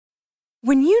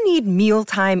When you need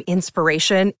mealtime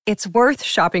inspiration, it's worth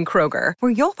shopping Kroger,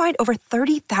 where you'll find over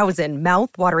 30,000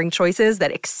 mouth-watering choices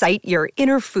that excite your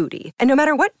inner foodie. And no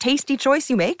matter what tasty choice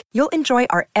you make, you'll enjoy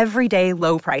our everyday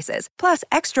low prices, plus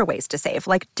extra ways to save,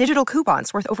 like digital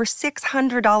coupons worth over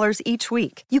 $600 each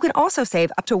week. You can also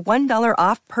save up to $1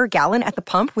 off per gallon at the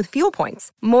pump with fuel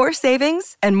points. More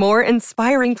savings and more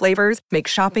inspiring flavors make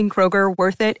shopping Kroger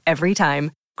worth it every time.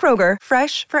 Kroger,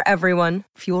 fresh for everyone.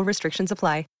 Fuel restrictions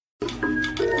apply.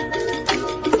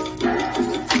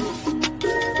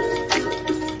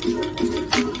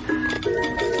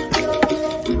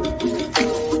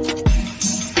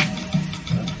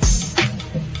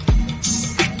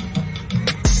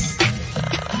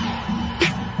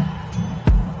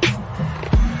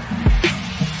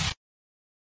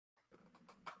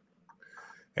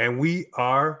 And we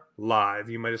are live.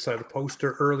 You might have saw the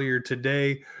poster earlier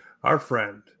today. Our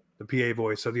friend, the PA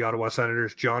voice of the Ottawa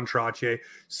Senators, John Trottier,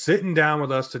 sitting down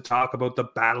with us to talk about the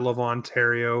Battle of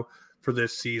Ontario for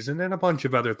this season and a bunch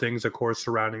of other things, of course,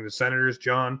 surrounding the Senators.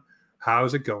 John,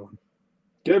 how's it going?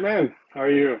 Good, man. How are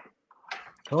you?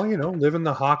 Oh, living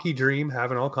the hockey dream,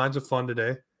 having all kinds of fun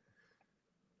today.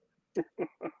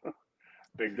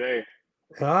 Big day.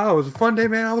 Oh, it was a fun day,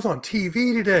 man. I was on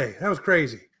TV today. That was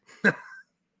crazy.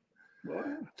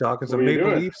 Talking some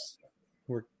Maple Leafs.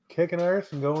 We're kicking ours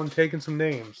and taking some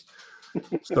names.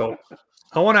 So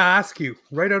I want to ask you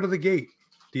right out of the gate,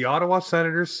 the Ottawa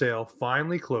Senators sale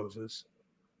finally closes,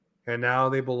 and now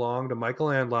they belong to Michael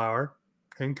Andlauer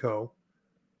and co.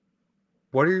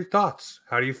 What are your thoughts?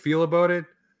 How do you feel about it?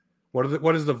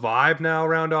 What is the vibe now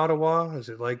around Ottawa? Is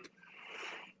it like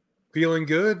feeling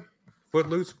good?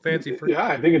 Footloose, fancy free? Yeah,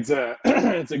 I think it's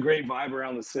a great vibe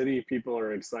around the city. People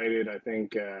are excited. I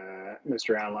think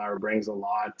Mr. Andlauer brings a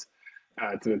lot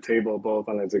to the table, both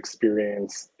on his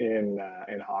experience in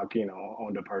hockey.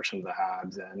 Owned a portion of the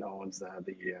Habs and owns the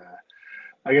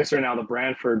I guess right now the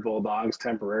Brantford Bulldogs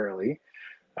temporarily.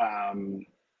 And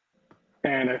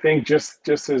I think just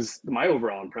my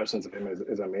overall impressions of him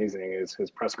is amazing. His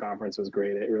press conference was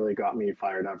great. It really got me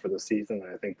fired up for the season.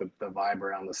 And I think the vibe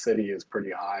around the city is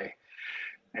pretty high.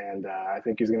 And I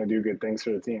think he's going to do good things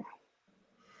for the team.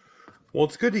 Well,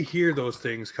 it's good to hear those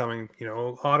things coming.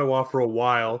 Ottawa for a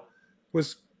while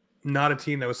was not a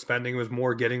team that was spending. It was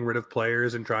more getting rid of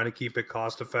players and trying to keep it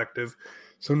cost effective.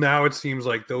 So now it seems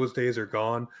like those days are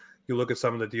gone. You look at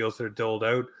some of the deals that are doled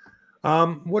out.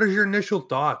 What are your initial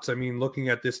thoughts? I mean, looking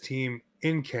at this team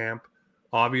in camp,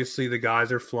 obviously the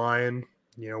guys are flying.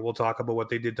 We'll talk about what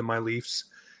they did to my Leafs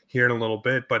here in a little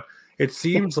bit, but it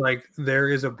seems like there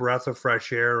is a breath of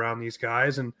fresh air around these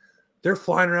guys, and they're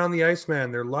flying around the ice,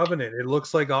 man. They're loving it. It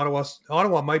looks like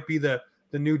Ottawa might be the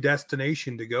new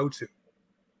destination to go to.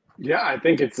 Yeah, I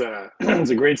think it's a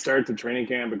great start to training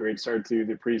camp, a great start to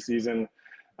the preseason.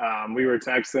 We were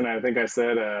texting. I think I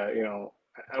said, a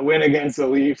win against the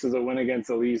Leafs is a win against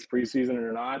the Leafs, preseason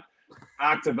or not.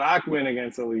 Back-to-back win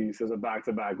against the Leafs is a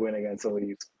back-to-back win against the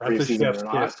Leafs, preseason or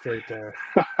not. Right there.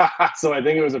 So I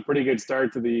think it was a pretty good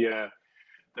start to the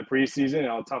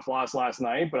preseason. Tough loss last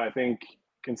night, but I think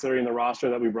considering the roster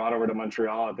that we brought over to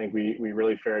Montreal, I think we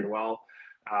really fared well.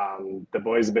 The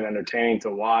boys have been entertaining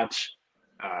to watch.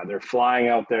 They're flying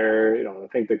out there. I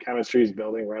think the chemistry is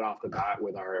building right off the bat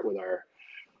with our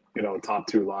top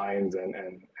two lines,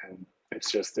 and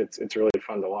it's really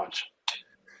fun to watch.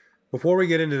 Before we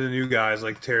get into the new guys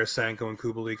like Tarasenko and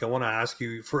Kubalik, I want to ask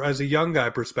you, as a young guy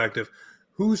perspective,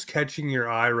 who's catching your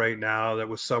eye right now that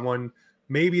was someone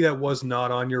maybe that was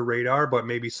not on your radar, but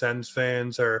maybe Sens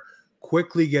fans are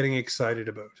quickly getting excited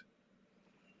about?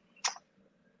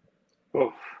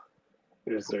 Oh,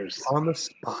 there's on the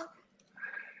spot.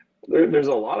 There's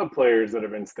a lot of players that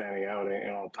have been standing out.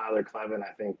 Tyler Clevin,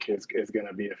 I think, is going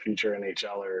to be a future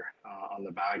NHLer on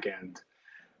the back end.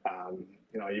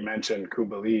 You mentioned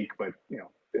Kubalik, but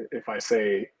if I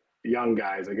say young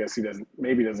guys, I guess he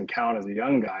doesn't count as a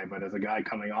young guy, but as a guy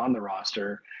coming on the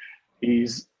roster,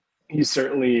 he's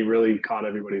certainly really caught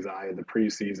everybody's eye in the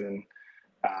preseason.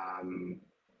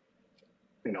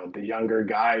 The younger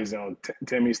guys,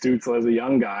 Timmy Stützle is a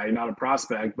young guy, not a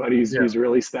prospect, but he's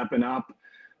really stepping up.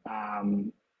 I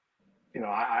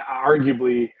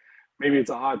arguably, maybe it's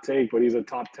a hot take, but he's a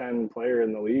top 10 player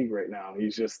in the league right now.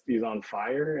 He's on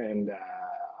fire, and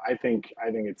I think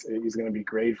he's going to be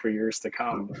great for years to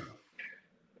come.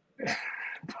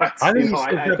 But I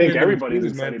think everybody's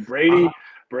excited.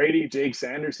 Brady, Jake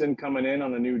Sanderson coming in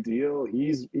on the new deal.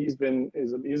 He's been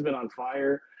on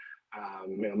fire.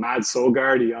 Matt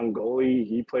Sogard, a young goalie,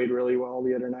 he played really well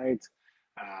the other night.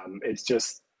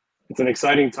 It's an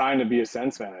exciting time to be a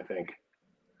Sens fan, I think.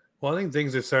 Well, I think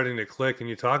things are starting to click, and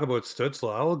you talk about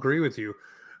Stützle. I'll agree with you.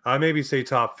 I maybe say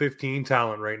top 15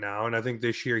 talent right now. And I think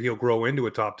this year he'll grow into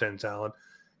a top 10 talent.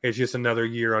 It's just another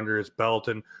year under his belt.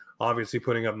 And obviously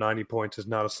putting up 90 points is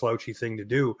not a slouchy thing to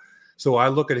do. So I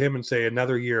look at him and say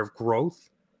another year of growth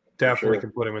definitely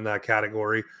can put him in that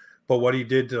category. But what he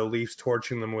did to the Leafs,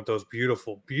 torching them with those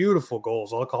beautiful, beautiful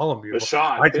goals. I'll call them beautiful. The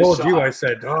shot. I told you, I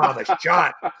said, the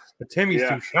shot. The Timmy's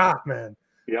two shot, man.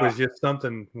 Yeah. Was just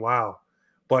something, wow.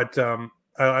 But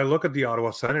I look at the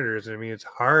Ottawa Senators. I mean, it's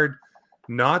hard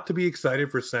not to be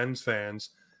excited for Sens fans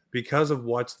because of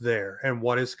what's there and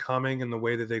what is coming and the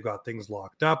way that they got things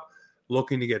locked up,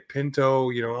 looking to get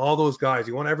Pinto, all those guys.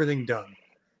 You want everything done.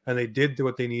 And they did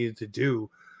what they needed to do.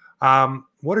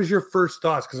 What is your first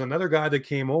thoughts? Because another guy that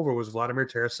came over was Vladimir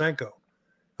Tarasenko,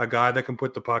 a guy that can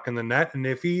put the puck in the net. And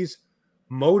if he's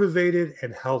motivated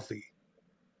and healthy,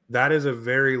 that is a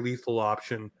very lethal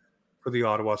option for the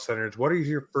Ottawa Senators. What are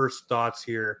your first thoughts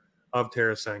here of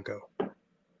Tarasenko?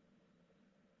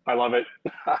 I love it.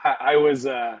 I was,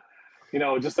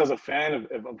 just as a fan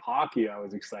of hockey, I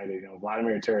was excited.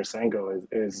 Vladimir Tarasenko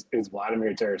is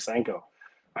Vladimir Tarasenko.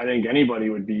 I think anybody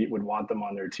would want them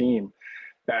on their team.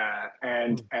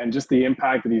 And just the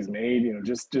impact that he's made,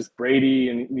 just Brady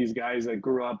and these guys that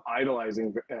grew up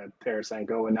idolizing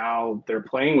Tarasenko, and now they're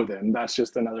playing with him. That's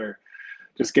just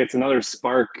gets another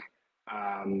spark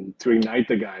to ignite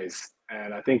the guys.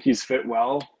 And I think he's fit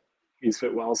well. He's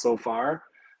fit well so far.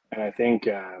 And I think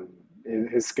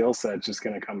his skill set is just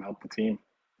going to come help the team.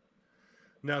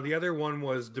 Now, the other one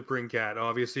was DeBrincat,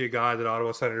 obviously a guy that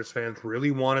Ottawa Senators fans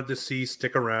really wanted to see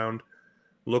stick around.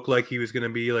 Looked like he was going to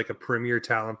be like a premier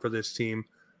talent for this team.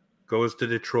 Goes to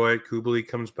Detroit. Kubalik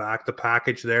comes back. The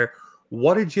package there.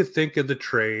 What did you think of the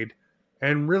trade?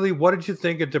 And really, what did you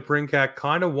think of DeBrincat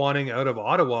kind of wanting out of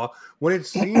Ottawa when it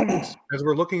seems, as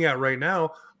we're looking at right now,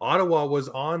 Ottawa was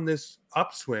on this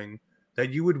upswing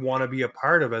that you would want to be a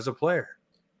part of as a player?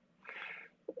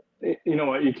 You know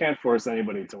what? You can't force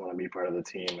anybody to want to be part of the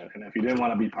team. And if you didn't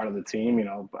want to be part of the team,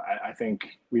 I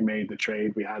think we made the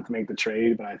trade. We had to make the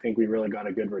trade, but I think we really got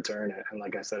a good return. And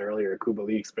like I said earlier,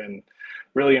 Kubalik's been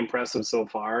really impressive so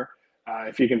far.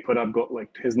 If he can put up like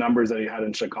his numbers that he had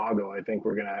in Chicago, I think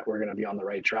we're gonna be on the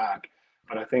right track.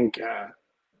 But I think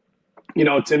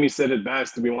Timmy said it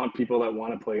best. We want people that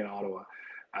want to play in Ottawa.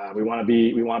 We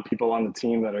want people on the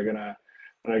team that are gonna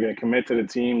commit to the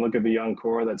team. Look at the young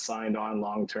core that signed on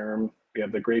long term. We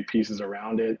have the great pieces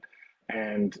around it,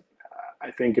 and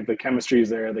I think if the chemistry is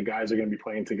there, the guys are going to be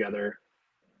playing together.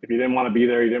 If you didn't want to be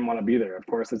there, you didn't want to be there. Of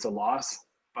course, it's a loss,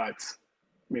 but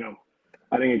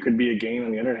I think it could be a gain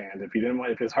on the other hand.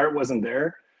 If his heart wasn't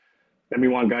there, then we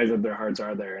want guys that their hearts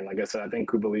are there. And like I said, I think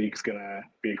Kubalik's going to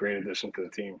be a great addition to the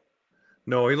team.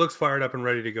 No, he looks fired up and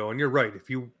ready to go. And you're right. If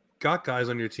you got guys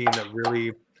on your team that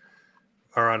really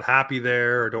are unhappy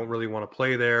there or don't really want to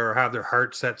play there or have their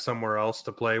heart set somewhere else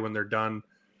to play when they're done,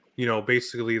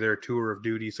 basically their tour of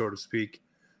duty, so to speak,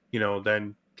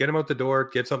 then get them out the door,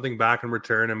 get something back in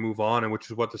return and move on, and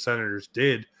which is what the Senators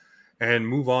did and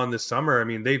move on this summer. I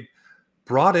mean, they've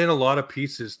brought in a lot of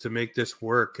pieces to make this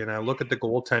work. And I look at the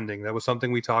goaltending. That was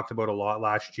something we talked about a lot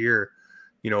last year.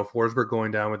 Forsberg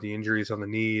going down with the injuries on the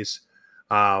knees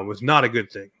was not a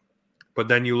good thing. But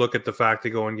then you look at the fact they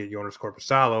go and get Jonas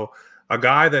Korpisalo, a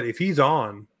guy that if he's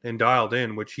on and dialed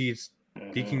in, which he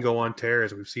can go on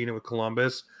tears. We've seen it with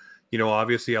Columbus.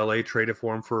 Obviously LA traded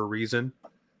for him for a reason.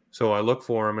 So I look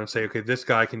for him and say, okay, this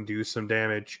guy can do some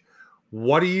damage.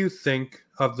 What do you think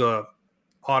of the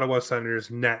Ottawa Senators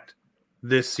net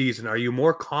this season? Are you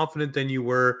more confident than you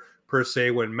were, per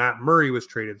se, when Matt Murray was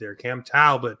traded there? Cam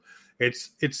Talbot.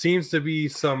 It seems to be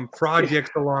some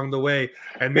projects along the way,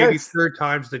 and maybe third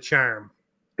time's the charm.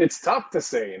 It's tough to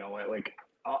say,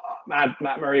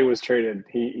 Matt Murray was traded.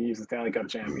 He's a Stanley Cup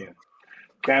champion.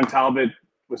 Cam Talbot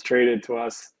was traded to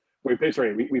us. We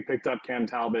picked up Cam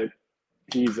Talbot.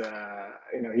 He was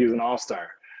an all-star.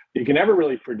 You can never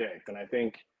really predict, and I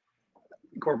think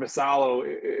Korpisalo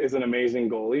is an amazing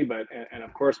goalie, but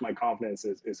of course my confidence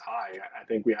is high. I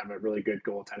think we have a really good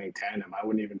goaltending tandem. I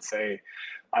don't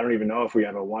even know if we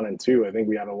have a 1 and 2. I think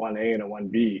we have a 1A and a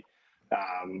 1B.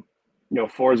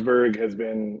 Forsberg has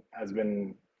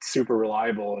been super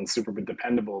reliable and super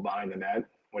dependable behind the net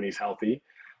when he's healthy.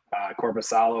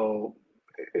 Korpisalo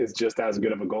is just as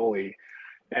good of a goalie.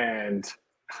 And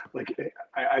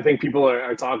I think people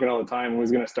are talking all the time,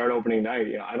 who's going to start opening night?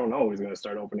 I don't know who's going to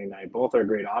start opening night. Both are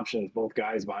great options. Both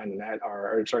guys behind the net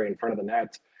in front of the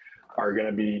net are going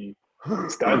to be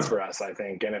studs for us, I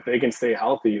think. And if they can stay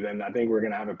healthy, then I think we're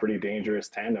going to have a pretty dangerous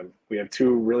tandem. We have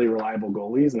two really reliable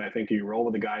goalies, and I think you roll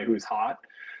with a guy who's hot.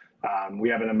 We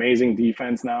have an amazing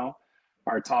defense now.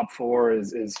 Our top four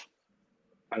is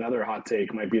another hot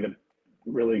take, might be the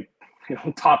really,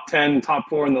 top 10, top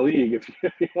 4 in the league,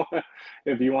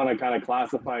 if you want to kind of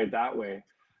classify it that way.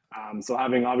 So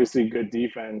having obviously good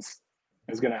defense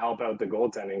is going to help out the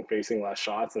goaltending, facing less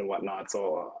shots and whatnot.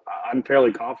 So I'm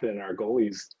fairly confident in our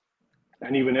goalies.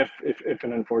 And even if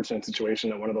an unfortunate situation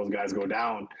that one of those guys go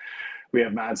down, we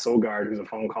have Matt Sogard, who's a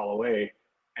phone call away,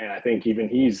 and I think even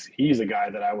he's a guy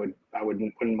that I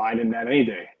wouldn't mind in net any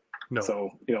day. No.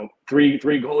 So three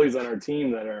goalies on our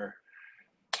team that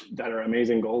are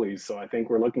amazing goalies. So I think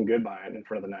we're looking good by it in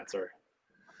front of the net, sir.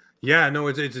 Yeah, no,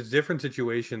 it's a different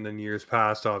situation than years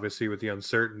past, obviously, with the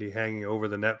uncertainty hanging over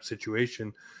the net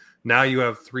situation. Now you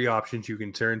have 3 options you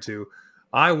can turn to.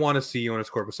 I want to see Jonas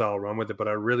Korpisalo run with it, but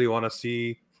I really want to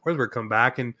see Forsberg come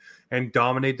back and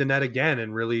dominate the net again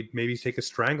and really maybe take a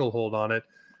stranglehold on it.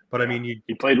 But yeah, I mean,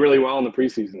 he played really well in the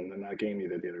preseason in that game he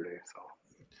did the other day. So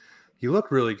he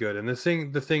looked really good. And the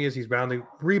thing is, he's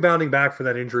rebounding back for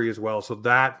that injury as well. So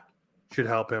that should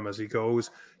help him as he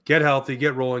goes. Get healthy,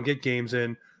 get rolling, get games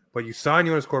in. But you sign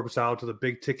Jonas Korpisalo to the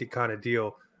big ticket kind of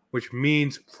deal, which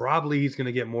means probably he's going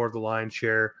to get more of the lion's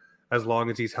share as long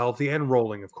as he's healthy and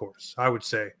rolling, of course. I would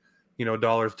say,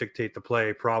 dollars dictate the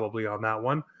play probably on that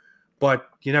one. But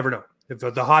you never know. If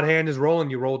the hot hand is rolling,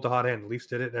 you roll with the hot hand. The Leafs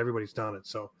did it, and everybody's done it.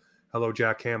 So hello,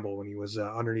 Jack Campbell, when he was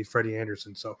underneath Freddie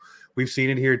Anderson. So we've seen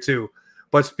it here too.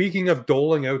 But speaking of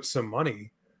doling out some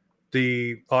money,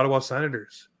 the Ottawa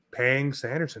Senators paying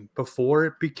Sanderson before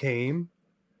it became,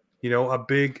 a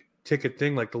big ticket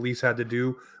thing like the Leafs had to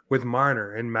do with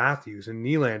Marner and Matthews and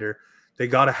Nylander. They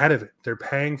got ahead of it. They're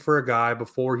paying for a guy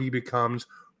before he becomes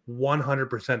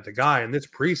 100% the guy. And this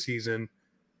preseason,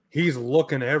 he's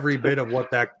looking every bit of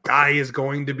what that guy is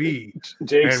going to be.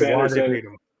 Jake Sanderson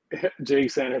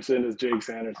is Jake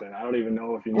Sanderson. I don't even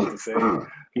know if you need to say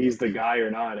he's the guy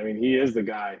or not. I mean, he is the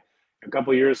guy. A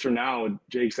couple of years from now,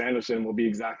 Jake Sanderson will be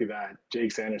exactly that.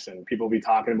 Jake Sanderson. People will be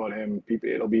talking about him.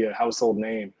 It'll be a household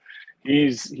name.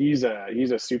 He's a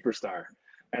superstar.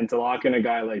 And to lock in a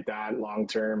guy like that long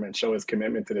term and show his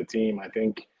commitment to the team, I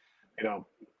think,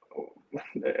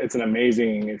 it's an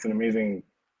amazing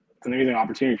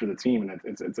opportunity for the team, and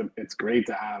it's great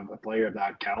to have a player of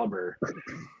that caliber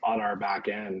on our back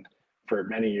end for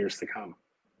many years to come.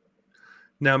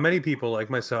 Now, many people like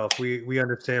myself, we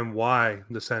understand why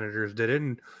the Senators did it,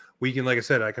 and we can, like I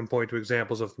said, I can point to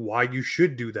examples of why you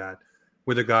should do that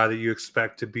with a guy that you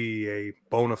expect to be a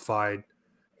bona fide,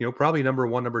 probably number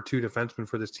 1, number 2 defenseman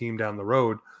for this team down the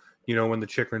road. When the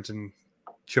Chychrons and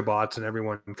Chabots and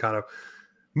everyone kind of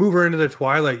move her into the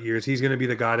twilight years, he's going to be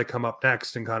the guy to come up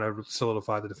next and kind of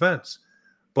solidify the defense.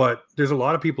 But there's a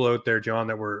lot of people out there, John,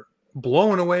 that were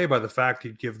blown away by the fact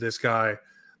you'd give this guy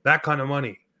that kind of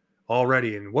money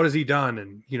already. And what has he done?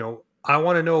 And, I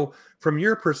want to know from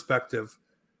your perspective,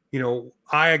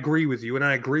 I agree with you and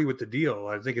I agree with the deal.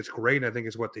 I think it's great. And I think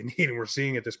it's what they need. And we're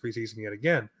seeing it this preseason yet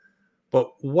again. But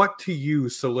what to you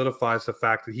solidifies the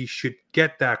fact that he should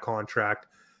get that contract?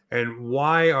 And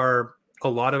why are a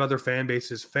lot of other fan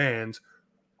bases fans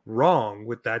wrong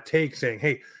with that take, saying,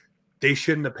 hey, they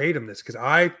shouldn't have paid him this?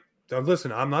 Because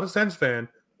listen, I'm not a Sens fan,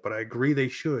 but I agree they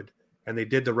should. And they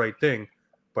did the right thing.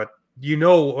 But you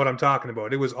know what I'm talking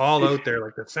about. It was all out there.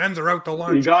 Like, the Sens are out to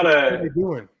lunch. You gotta, what are they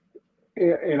doing?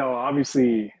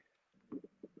 Obviously,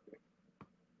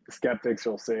 skeptics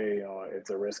will say, it's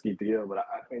a risky deal. But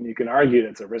you can argue that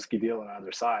it's a risky deal on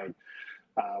either side.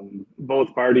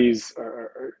 Both parties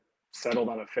are settled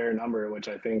on a fair number, which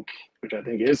I think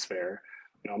is fair.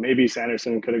 Maybe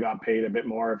Sanderson could have got paid a bit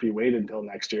more if he waited until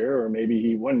next year, or maybe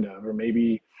he wouldn't have, or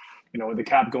maybe, with the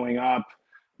cap going up,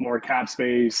 more cap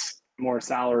space, more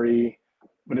salary.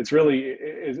 But it's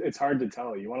hard to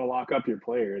tell. You want to lock up your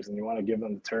players and you want to give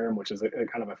them the term, which is a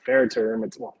kind of a fair term.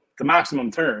 It's a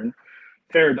maximum term,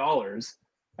 fair dollars.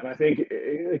 And I think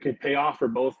it could pay off for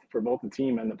both the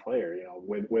team and the player.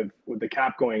 With the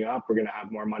cap going up, we're going to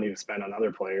have more money to spend on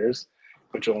other players,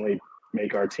 which will only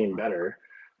make our team better.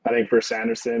 I think for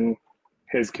Sanderson,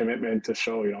 his commitment to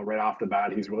show, right off the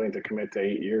bat, he's willing to commit to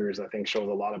 8 years, I think shows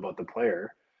a lot about the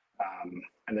player.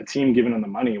 And the team giving him the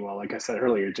money, well, like I said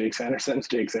earlier, Jake Sanderson's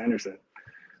Jake Sanderson.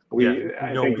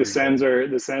 I think the Sens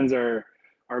are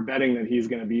betting that he's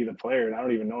going to be the player. And I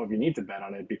don't even know if you need to bet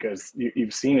on it, because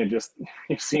you've seen it.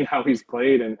 You've seen how he's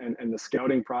played and the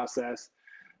scouting process.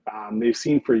 They've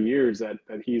seen for years that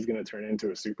he's going to turn into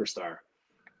a superstar.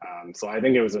 So I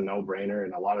think it was a no-brainer,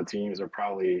 and a lot of teams are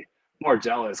probably more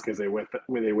jealous because they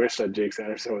wish that Jake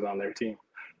Sanderson was on their team.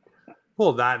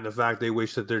 Well, that and the fact they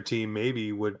wish that their team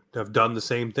maybe would have done the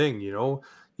same thing. You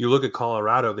look at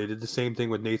Colorado, they did the same thing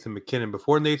with Nathan McKinnon.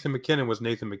 Before Nathan McKinnon was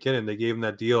Nathan McKinnon, they gave him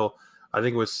that deal. I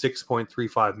think it was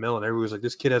 $6.35 million. Everybody was like,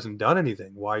 this kid hasn't done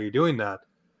anything. Why are you doing that?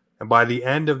 And by the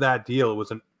end of that deal, it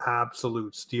was an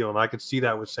absolute steal. And I could see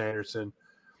that with Sanderson.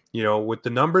 With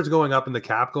the numbers going up and the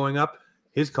cap going up,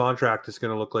 his contract is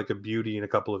going to look like a beauty in a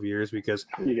couple of years because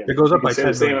it goes up by $10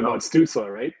 million. The same about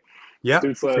Stützle, right? Yeah,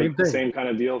 Stützle, same kind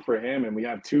of deal for him. And we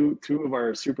have two of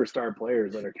our superstar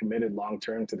players that are committed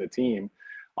long-term to the team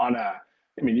on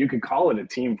you could call it a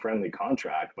team-friendly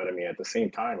contract, but at the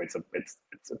same time,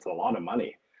 it's a lot of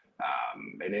money.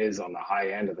 It is on the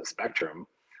high end of the spectrum.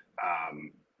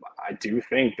 I do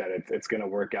think that it's going to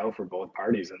work out for both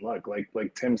parties. And look,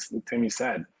 like Timmy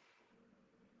said,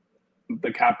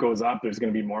 the cap goes up, there's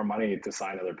going to be more money to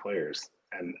sign other players.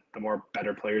 And the more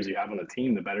better players you have on the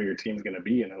team, the better your team's going to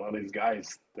be. And a lot of these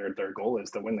guys, their goal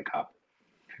is to win the cup.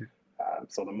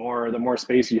 So the more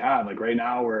space you have, like right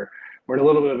now we're in a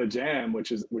little bit of a jam,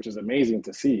 which is amazing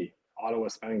to see. Ottawa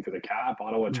spending to the cap,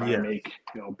 Ottawa trying to make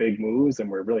big moves, and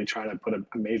we're really trying to put an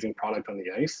amazing product on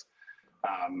the ice.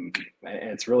 And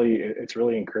it's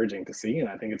really encouraging to see, and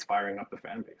I think it's firing up the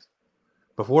fan base.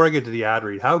 Before I get to the ad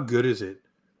read, how good is it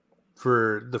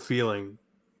for the feeling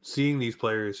seeing these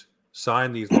players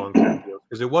sign these long-term deals?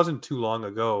 Because it wasn't too long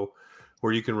ago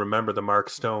where you can remember the Mark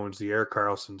Stones, the Erik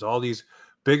Karlssons, all these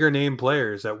bigger name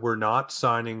players that were not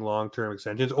signing long-term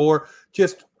extensions or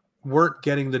just weren't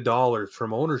getting the dollars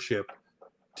from ownership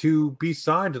to be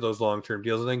signed to those long-term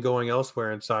deals and then going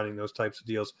elsewhere and signing those types of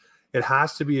deals. It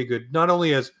has to be a good, not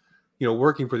only as,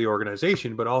 working for the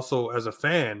organization, but also as a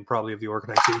fan probably of the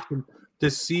organization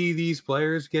to see these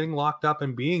players getting locked up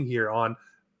and being here on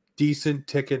decent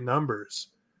ticket numbers.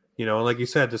 And like you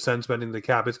said, the Sens spending the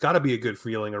cap, it's got to be a good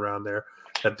feeling around there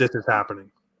that this is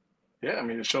happening. Yeah,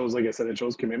 it shows, like I said, it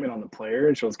shows commitment on the player.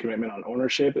 It shows commitment on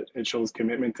ownership. It shows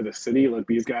commitment to the city. Look,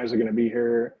 these guys are going to be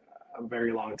here a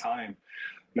very long time.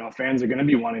 Fans are going to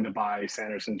be wanting to buy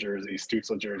Sanderson jerseys,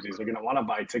 Stützle jerseys. They're going to want to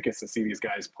buy tickets to see these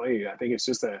guys play. I think it's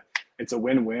just it's a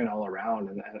win-win all around.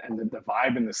 And the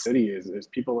vibe in the city is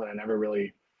people that I never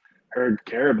really heard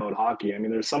care about hockey.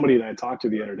 There's somebody that I talked to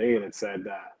the other day that said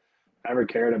I haven't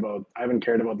cared about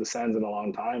the Sens in a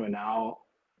long time, and now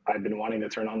I've been wanting to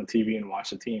turn on the TV and watch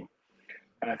the team.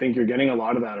 And I think you're getting a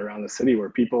lot of that around the city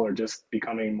where people are just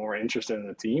becoming more interested in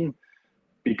the team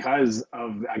because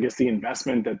of, I guess, the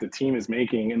investment that the team is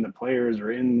making in the players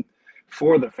or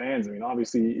for the fans.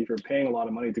 Obviously, if you're paying a lot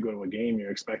of money to go to a game, you're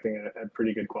expecting a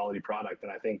pretty good quality product.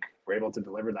 And I think we're able to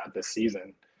deliver that this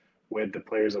season with the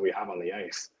players that we have on the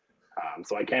ice.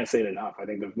 So I can't say it enough. I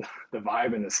think the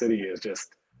vibe in the city is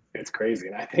just, it's crazy.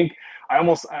 And I think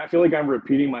I feel like I'm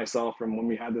repeating myself from when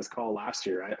we had this call last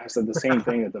year. I said the same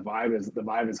thing, that the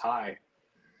vibe is high,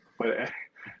 but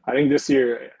I think this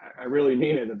year I really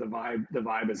mean it, that the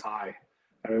vibe is high.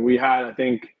 We had, I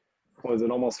think, was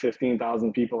it almost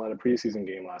 15,000 people at a preseason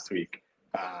game last week.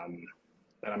 And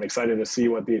I'm excited to see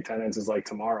what the attendance is like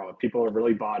tomorrow. People are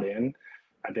really bought in.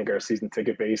 I think our season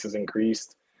ticket base has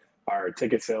increased. Our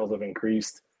ticket sales have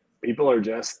increased. People are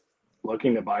just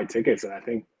looking to buy tickets, and I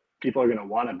think people are going to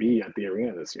want to be at the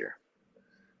arena this year.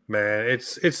 Man,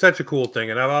 it's such a cool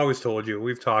thing. And I've always told you,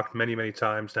 we've talked many, many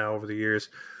times now over the years.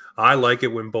 I like it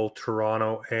when both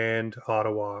Toronto and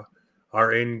Ottawa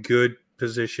are in good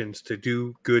positions to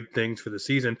do good things for the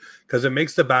season, because it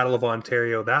makes the Battle of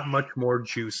Ontario that much more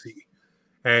juicy.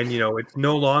 And, it's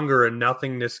no longer a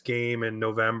nothingness game in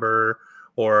November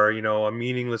or, a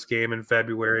meaningless game in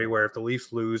February where if the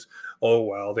Leafs lose, oh,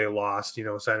 well, they lost,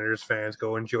 Senators fans,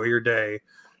 go enjoy your day.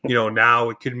 Now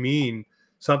it could mean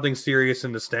something serious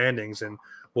in the standings. And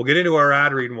we'll get into our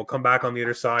ad read and we'll come back on the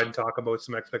other side and talk about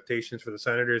some expectations for the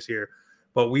Senators here.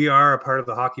 But we are a part of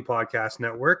the Hockey Podcast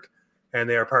Network, and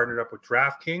they are partnered up with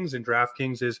DraftKings, and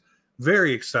DraftKings is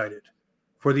very excited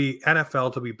for the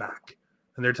NFL to be back.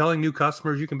 And they're telling new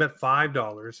customers you can bet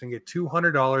 $5 and get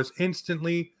 $200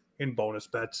 instantly in bonus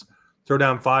bets. Throw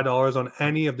down $5 on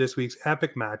any of this week's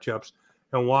epic matchups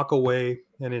and walk away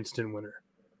an instant winner.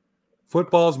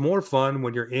 Football's more fun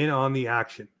when you're in on the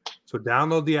action. So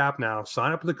download the app now,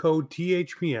 sign up with the code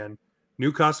THPN.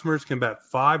 New customers can bet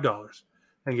 $5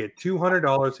 and get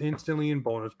 $200 instantly in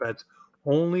bonus bets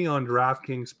only on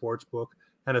DraftKings Sportsbook,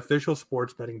 an official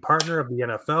sports betting partner of the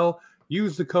NFL.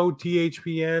 Use the code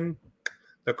THPN.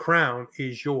 The crown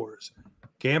is yours.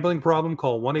 Gambling problem?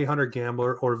 Call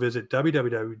 1-800-GAMBLER or visit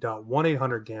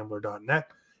www.1800gambler.net.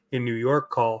 In New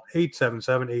York, call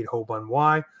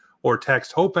 877-8-HOPE-NY or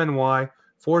text HOPE-NY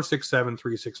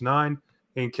 467-369.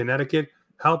 In Connecticut,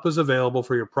 help is available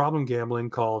for your problem gambling.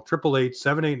 Call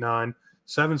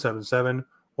 888-789-777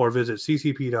 or visit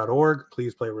ccp.org.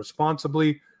 Please play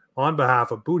responsibly. On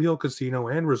behalf of Boot Hill Casino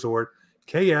and Resort,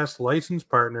 KS Licensed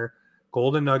Partner,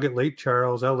 Golden Nugget, Lake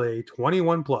Charles, LA,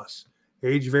 21+.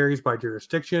 Age varies by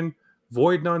jurisdiction.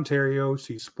 Void in Ontario.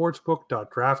 See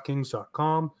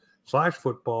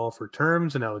sportsbook.draftkings.com/football for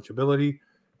terms and eligibility,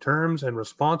 terms and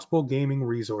responsible gaming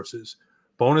resources.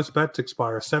 Bonus bets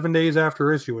expire 7 days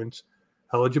after issuance.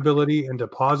 Eligibility and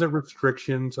deposit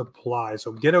restrictions apply.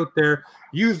 So get out there,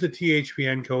 use the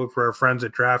THPN code for our friends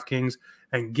at DraftKings,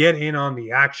 and get in on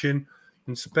the action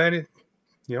and spend it,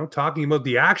 talking about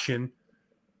the action,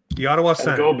 the Ottawa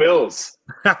Senators. Go Bills.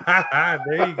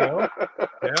 There you go.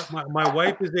 Yeah, my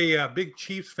wife is a big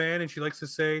Chiefs fan, and she likes to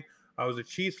say, I was a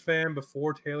Chiefs fan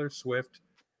before Taylor Swift.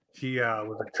 She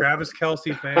was a Travis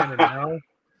Kelce fan, and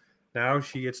now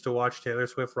she gets to watch Taylor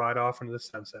Swift ride off into the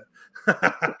sunset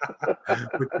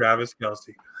with Travis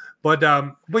Kelce. But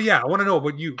yeah, I want to know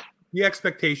about the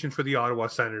expectation for the Ottawa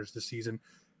Senators this season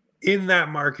in that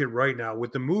market right now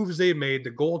with the moves they made, the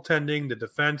goaltending, the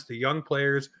defense, the young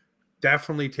players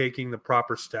definitely taking the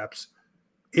proper steps.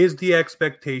 Is the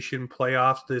expectation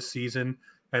playoffs this season?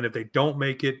 And if they don't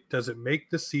make it, does it make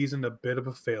the season a bit of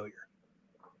a failure?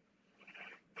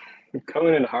 You're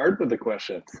coming in hard with the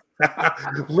questions.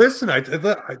 Listen,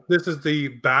 this is the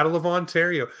Battle of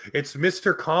Ontario. It's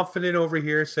Mr. Confident over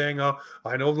here saying, oh,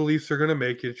 I know the Leafs are going to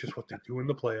make it. It's just what they do in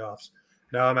the playoffs.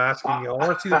 Now I'm asking you, I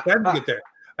want to see the Sens get there.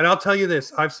 And I'll tell you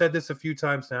this. I've said this a few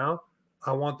times now.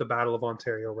 I want the Battle of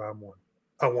Ontario round 1.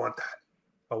 I want that.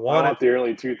 I want the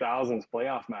early 2000s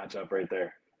playoff matchup right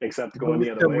there, except going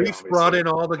the other way. The Leafs brought in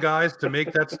all the guys to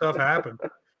make that stuff happen.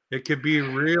 It could be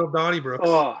real Donnybrook.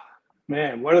 Oh,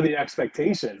 man, what are the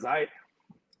expectations? It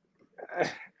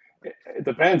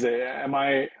depends. Am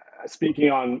I speaking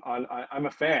on I'm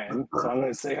a fan, so I'm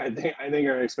going to say I think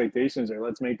our expectations are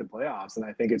let's make the playoffs, and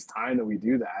I think it's time that we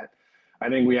do that. I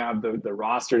think we have the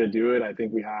roster to do it. I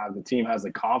think the team has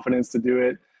the confidence to do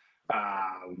it.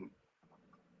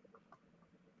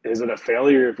 Is it a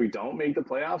failure if we don't make the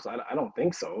playoffs? I don't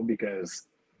think so, because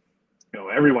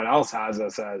everyone else has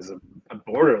us as a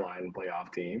borderline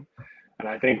playoff team, and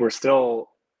I think we're still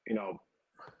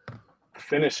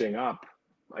finishing up.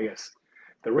 I guess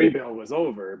the rebuild was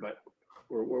over, but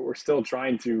we're still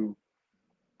trying to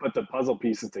put the puzzle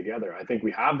pieces together. I think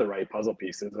we have the right puzzle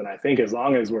pieces, and I think as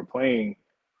long as we're playing,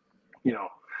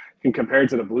 compared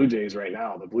to the Blue Jays right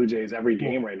now, the Blue Jays every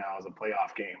game right now is a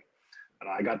playoff game. And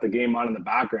I got the game on in the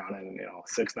background, and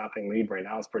 6-0 lead right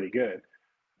now is pretty good.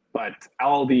 But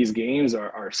all these games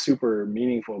are super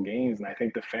meaningful games, and I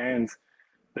think the fans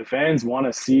want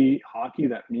to see hockey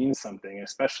that means something,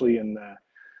 especially in the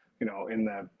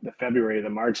February, the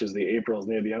Marches, the Aprils,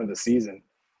 near the end of the season.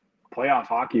 Playoff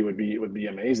hockey would be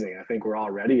amazing. I think we're all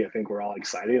ready. I think we're all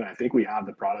excited, and I think we have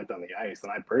the product on the ice.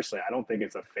 And I don't think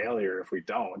it's a failure if we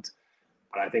don't,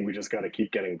 but I think we just got to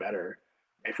keep getting better.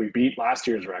 If we beat last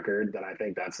year's record, then I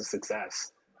think that's a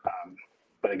success.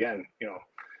 But again, a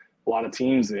lot of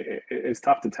teams, it's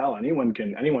tough to tell. Anyone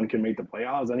can make the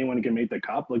playoffs. Anyone can make the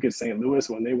cup. Look at St. Louis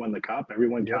when they won the cup.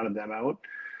 Everyone counted them out.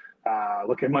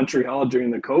 Look at Montreal during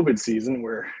the COVID season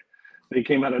where they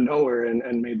came out of nowhere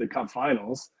and made the cup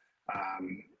finals.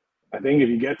 I think if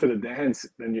you get to the dance,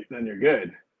 then you're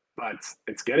good. But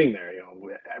it's getting there.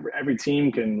 Every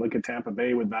team can look at Tampa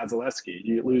Bay with Vasilevsky.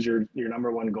 You lose your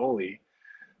number one goalie.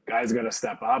 Guys got to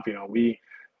step up.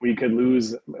 We could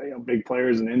lose big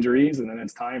players and injuries, and then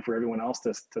it's time for everyone else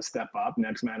to step up,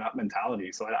 next man up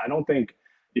mentality. So I don't think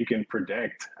you can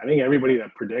predict. I think everybody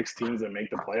that predicts teams that make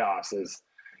the playoffs is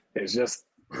just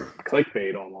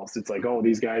clickbait almost. It's like, oh,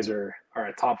 these guys are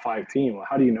a top 5 team. Well,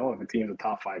 how do you know if a team's a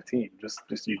top 5 team? Just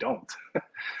you don't.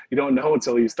 You don't know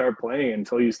until you start playing,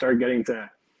 until you start getting to,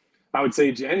 I would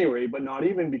say January, but not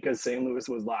even, because St. Louis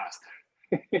was last.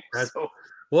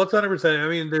 Well, it's 100%. I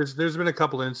mean, there's been a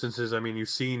couple instances. I mean, you've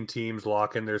seen teams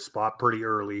lock in their spot pretty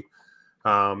early.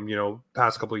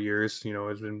 Past couple of years,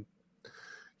 has been.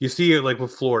 You see it like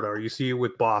with Florida, or you see it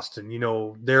with Boston.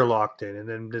 They're locked in, and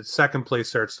then the second place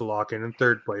starts to lock in, and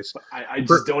third place. I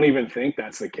just don't even think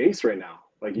that's the case right now.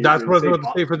 Like that's what I was going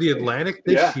to say for the Atlantic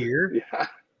this year. Yeah,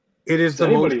 it is the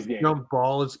most jump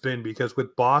ball it's been, because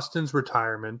with Boston's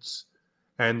retirements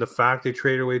and the fact they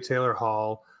traded away Taylor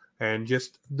Hall. And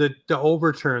just the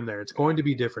overturn there, it's going to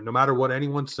be different. No matter what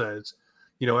anyone says,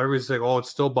 everybody's like, oh,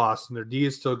 it's still Boston. Their D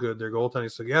is still good. Their goaltending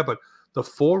is still good. Yeah, but the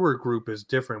forward group is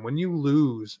different. When you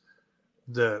lose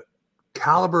the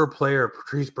caliber player of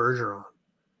Patrice Bergeron,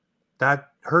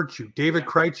 that hurts you. David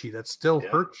Krejci, that still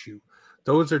hurts you.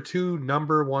 Those are two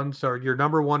number ones, or your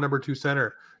number one, number two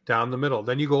center down the middle.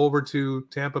 Then you go over to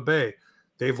Tampa Bay.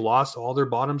 They've lost all their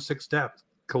bottom 6 depth.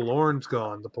 Kalorn's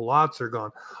gone. The Pilots are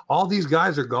gone. All these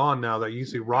guys are gone now. That you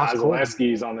see Ross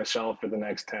Vasilevsky's on the shelf for the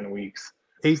next 10 weeks.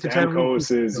 8 to 10 weeks.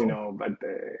 Stamkos is, but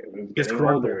getting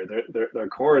older. Their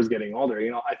core is getting older.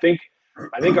 I think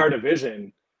our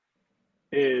division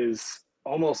is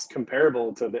almost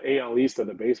comparable to the AL East of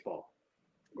the baseball,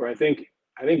 where I think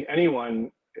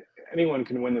anyone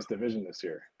can win this division this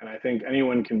year, and I think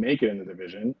anyone can make it in the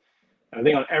division. And I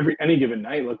think on any given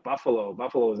night, look,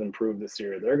 Buffalo has improved this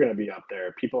year. They're going to be up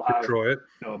there. People have Detroit.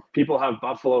 people have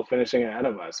Buffalo finishing ahead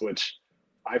of us, which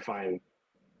I find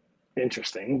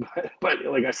interesting. But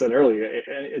like I said earlier,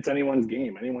 it's anyone's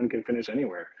game. Anyone can finish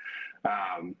anywhere.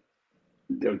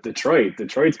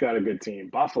 Detroit's got a good team.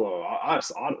 Buffalo,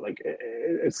 us, like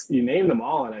it's you name them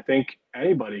all, and I think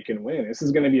anybody can win. This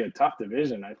is going to be a tough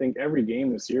division. I think every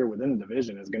game this year within the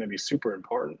division is going to be super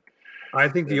important. I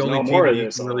think the only team that you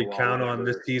can really count on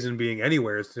this season being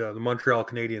anywhere is the Montreal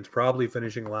Canadiens, probably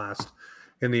finishing last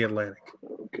in the Atlantic.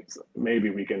 Maybe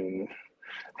we can.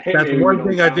 That's one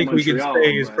thing I think we can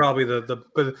say is probably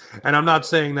the and I'm not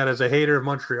saying that as a hater of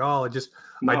Montreal.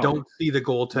 I don't see the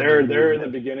goaltender. They're in the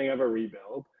beginning of a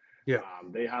rebuild. Yeah,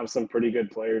 they have some pretty good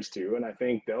players too, and I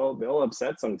think they'll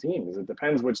upset some teams. It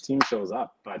depends which team shows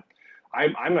up, but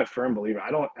I'm a firm believer.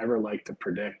 I don't ever like to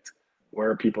predict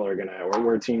where people are gonna or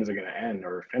where teams are gonna end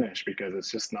or finish because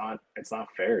it's not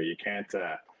fair. You can't.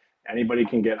 Anybody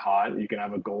can get hot. You can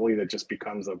have a goalie that just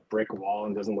becomes a brick wall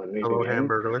and doesn't let anything in.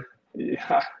 Hamburglar.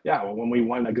 Yeah. Well, when we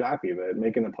won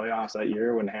making the playoffs that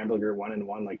year when Hamburger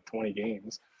won like 20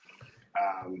 games,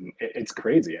 it's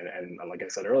crazy. And like I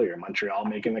said earlier, Montreal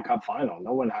making the Cup final.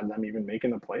 No one had them even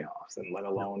making the playoffs, and let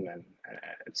alone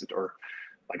or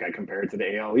like I compare it to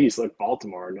the AL East. Look,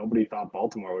 Baltimore. Nobody thought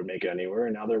Baltimore would make it anywhere,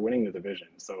 and now they're winning the division.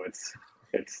 So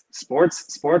it's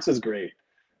sports. Sports is great.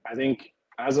 I think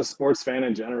as a sports fan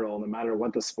in general, no matter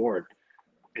what the sport,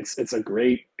 it's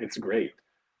great.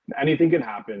 Anything can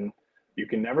happen. You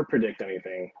can never predict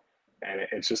anything, and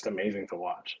it's just amazing to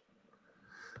watch.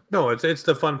 No, it's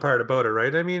the fun part about it,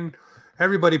 right? I mean,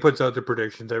 everybody puts out their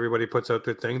predictions, everybody puts out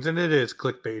their things, and it is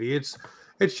clickbaity.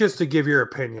 It's just to give your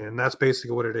opinion, and that's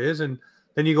basically what it is. And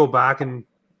then you go back in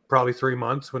probably 3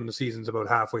 months when the season's about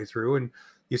halfway through, and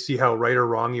you see how right or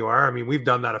wrong you are. I mean, we've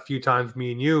done that a few times,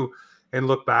 me and you, and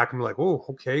look back and be like, oh,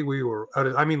 okay, we were out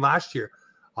of. I mean, last year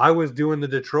I was doing the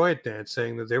Detroit dance,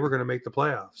 saying that they were going to make the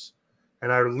playoffs.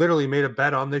 And I literally made a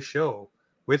bet on this show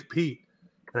with Pete.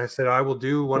 And I said, I will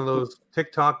do one of those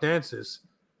TikTok dances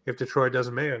if Detroit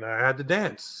doesn't make it. And I had to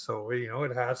dance. So,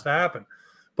 it has to happen.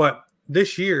 But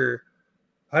this year,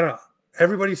 I don't know.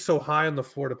 Everybody's so high on the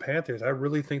Florida Panthers. I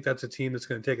really think that's a team that's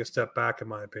going to take a step back, in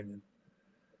my opinion.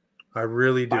 I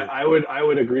really do. I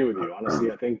would agree with you.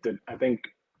 Honestly, I think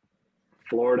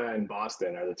Florida and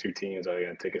Boston are the two teams that are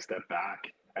going to take a step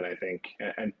back. And I think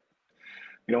and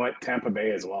you know what? Tampa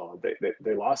Bay as well.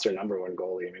 They lost their number one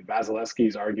goalie. I mean, Vasilevsky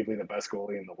is arguably the best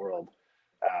goalie in the world.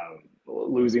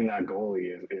 Losing that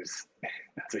goalie is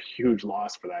that's a huge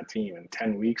loss for that team. In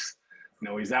 10 weeks,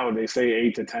 he's out. They say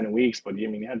 8 to 10 weeks, but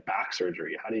he had back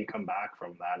surgery. How do you come back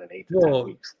from that in 8 to 10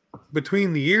 weeks?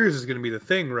 Between the years is going to be the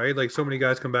thing, right? Like so many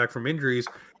guys come back from injuries,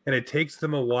 and it takes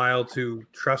them a while to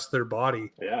trust their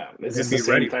body. Yeah, is this the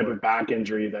same type of back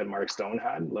injury that Mark Stone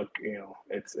had? Look,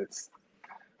 it's.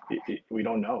 We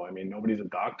don't know. I mean, nobody's a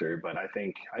doctor, but I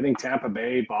think Tampa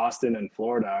Bay, Boston, and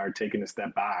Florida are taking a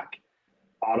step back.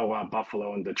 Ottawa,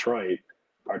 Buffalo, and Detroit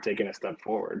are taking a step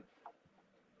forward.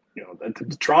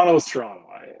 Toronto's Toronto.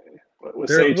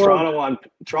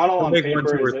 Toronto on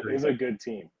paper is a good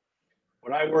team.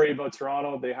 What I worry about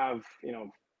Toronto, they have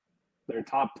their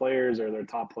top players,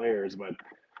 but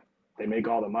they make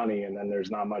all the money, and then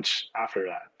there's not much after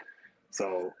that.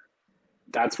 So.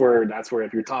 That's where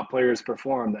if your top players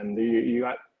perform, then you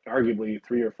got arguably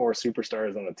 3 or 4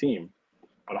 superstars on the team.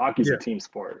 But hockey's a team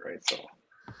sport, right? So,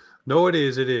 no, it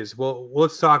is. Well,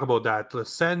 let's talk about that. The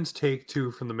Sens take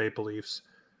 2 from the Maple Leafs.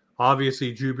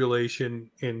 Obviously, jubilation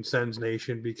in Sens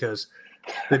Nation because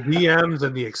the DMs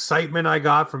and the excitement I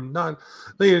got from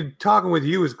talking with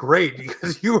you is great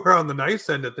because you were on the nice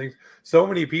end of things. So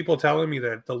many people telling me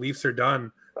that the Leafs are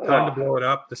done. Time to blow it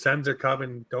up. The Sens are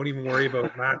coming. Don't even worry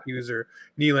about Matthews or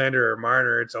Nylander or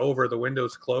Marner. It's over. The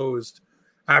window's closed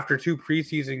after 2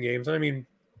 preseason games. I mean,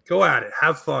 go at it.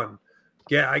 Have fun.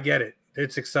 I get it.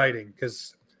 It's exciting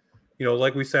because,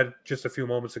 like we said just a few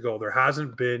moments ago, there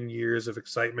hasn't been years of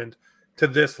excitement to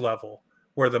this level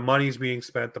where the money's being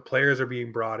spent, the players are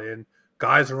being brought in,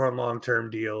 guys are on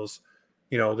long-term deals.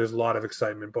 There's a lot of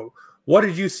excitement. But what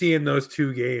did you see in those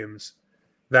 2 games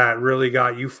that really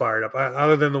got you fired up,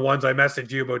 other than the ones I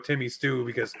messaged you about Timmy Stu,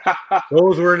 because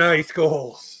those were nice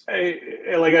goals. Hey,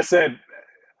 like I said,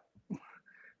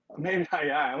 maybe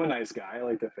I'm a nice guy, I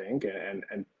like to think,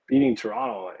 and beating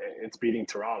Toronto, it's beating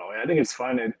Toronto. I think it's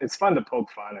fun. It's fun to poke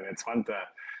fun, and it's fun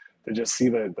to just see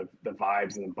the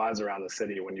vibes and the buzz around the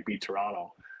city when you beat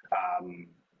Toronto.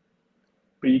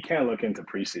 but you can't look into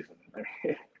preseason. I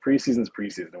mean, preseason's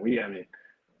preseason.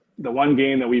 The one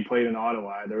game that we played in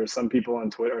Ottawa, there was some people on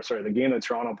Twitter, the game that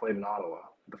Toronto played in Ottawa,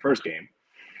 the first game,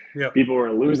 people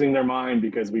were losing their mind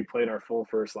because we played our full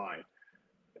first line.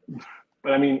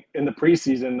 But I mean, in the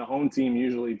preseason, the home team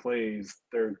usually plays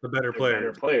their better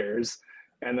players.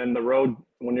 And then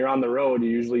when you're on the road, you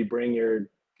usually bring your,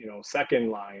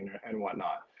 second line and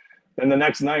whatnot. Then the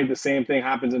next night, the same thing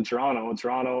happens in Toronto.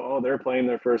 Toronto, they're playing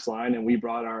their first line, and we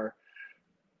brought our,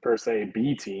 per se,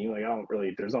 B team. Like,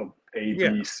 there's no A,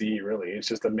 B, C, really. It's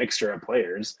just a mixture of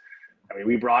players. I mean,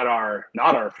 we brought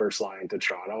not our first line to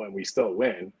Toronto, and we still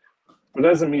win. But it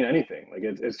doesn't mean anything. Like,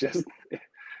 it's just,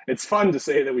 it's fun to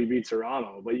say that we beat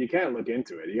Toronto, but you can't look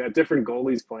into it. You got different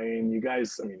goalies playing. You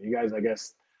guys, I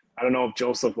guess, I don't know if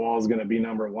Joseph Wall is going to be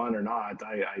number one or not.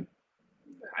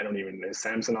 I don't even, is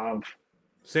Samsonov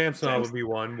would be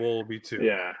one, Wool will be two.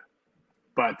 Yeah.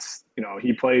 But,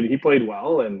 he played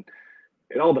well, and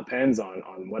it all depends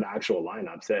on what actual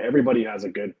lineups. Everybody has a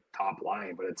good top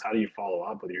line, but it's how do you follow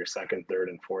up with your second, third,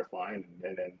 and fourth line,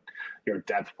 and then your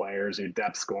depth players, your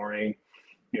depth scoring.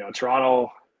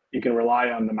 Toronto, you can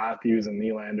rely on the Matthews and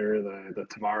Nylander, the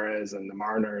Tavares and the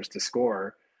Mariners to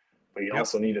score, but you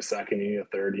also need a second, you need a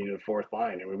third, you need a fourth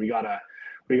line. I mean, we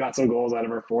got some goals out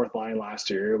of our fourth line last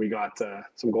year. We got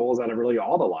some goals out of really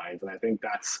all the lines, and I think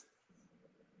that's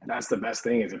the best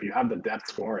thing is if you have the depth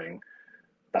scoring,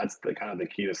 that's the kind of the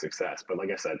key to success. But like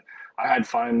I said, I had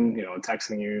fun,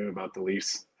 texting you about the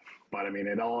Leafs, but I mean,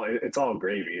 it's all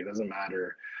gravy. It doesn't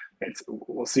matter.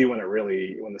 We'll see when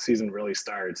the season really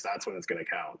starts. That's when it's going to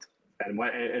count. And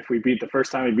if we beat the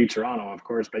first time we beat Toronto, of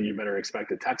course, but you better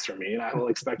expect a text from me, and I will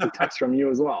expect a text from you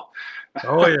as well.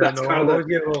 Oh yeah, that's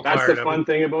the fun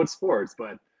thing about sports.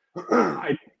 But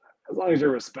as long as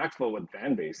you're respectful with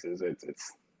fan bases,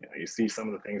 it's you see some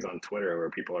of the things on Twitter where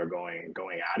people are going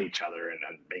at each other and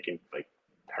making like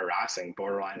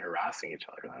borderline harassing each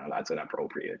other. That's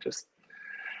inappropriate. Just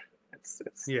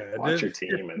watch your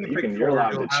team, and you're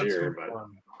allowed to cheer, but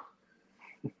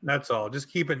that's all. Just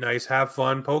keep it nice, have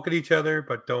fun, poke at each other,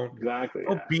 but don't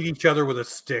beat each other with a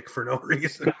stick for no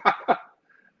reason. But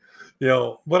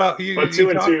 2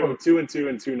 and 2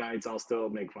 and 2 nights, I'll still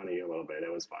make fun of you a little bit.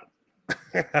 It was fun.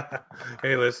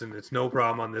 Hey, listen, it's no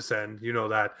problem on this end. You know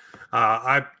that.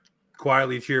 I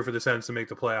quietly cheer for the Sens to make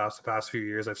the playoffs the past few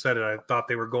years. I've said it. I thought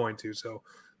they were going to, so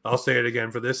I'll say it again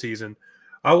for this season.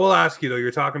 I will ask you, though, you're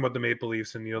talking about the Maple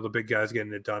Leafs and, the big guys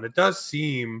getting it done. It does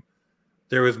seem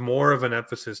there was more of an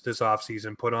emphasis this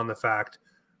offseason put on the fact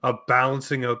of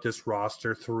balancing out this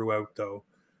roster throughout, though.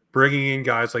 Bringing in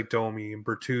guys like Domi and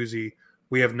Bertuzzi.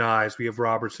 We have Nyes, we have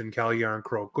Robertson, Cagliari, and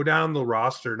Croak. Go down the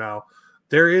roster now.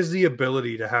 There is the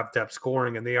ability to have depth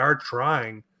scoring, and they are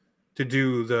trying to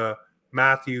do the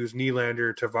Matthews,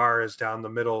 Nylander, Tavares down the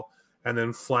middle, and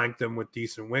then flank them with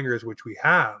decent wingers, which we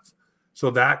have. So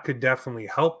that could definitely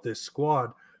help this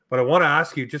squad. But I want to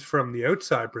ask you, just from the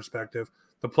outside perspective,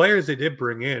 the players they did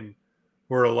bring in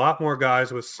were a lot more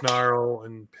guys with snarl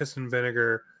and piss and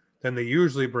vinegar than they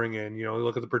usually bring in.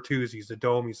 Look at the Bertuzzis, the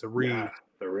Domis, the Reeves.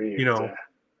 The Reeves,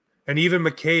 and even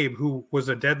McCabe, who was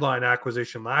a deadline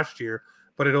acquisition last year,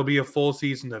 but it'll be a full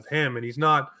season of him, and he's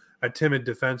not a timid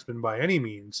defenseman by any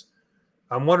means.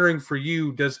 I'm wondering for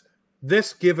you, does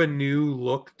this give a new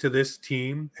look to this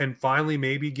team and finally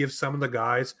maybe give some of the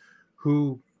guys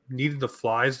who needed the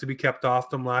flies to be kept off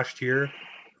them last year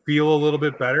feel a little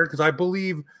bit better? Because I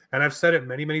believe, and I've said it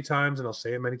many, many times, and I'll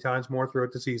say it many times more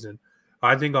throughout the season,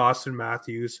 I think Austin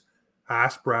Matthews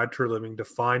asked Brad Treliving to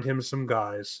find him some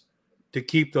guys to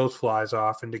keep those flies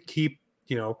off and to keep,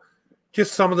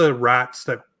 just some of the rats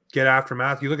that get after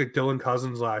Matthew. Look at Dylan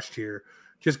Cousins last year.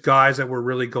 Just guys that were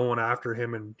really going after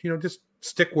him and, just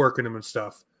stick working him and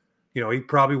stuff. He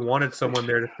probably wanted someone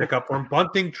there to pick up for him.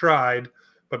 Bunting tried,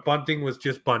 but Bunting was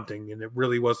just bunting, and it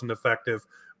really wasn't effective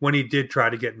when he did try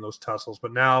to get in those tussles.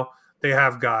 But now they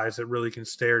have guys that really can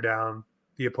stare down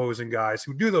the opposing guys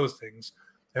who do those things.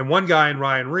 And one guy in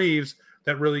Ryan Reeves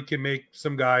that really can make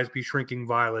some guys be shrinking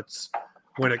violets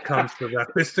when it comes to that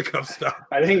fisticuff stuff.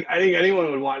 I think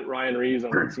anyone would want Ryan Reeves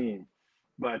on the team.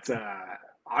 But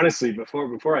honestly,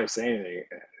 before I say anything,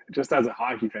 just as a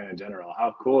hockey fan in general,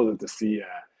 how cool is it to see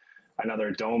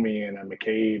another Domi and a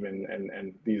McCabe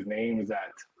and these names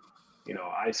that,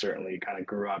 I certainly kind of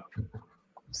grew up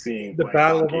seeing. The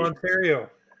Battle of Ontario.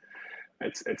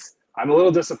 I'm a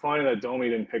little disappointed that Domi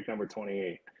didn't pick number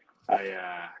 28.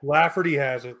 Lafferty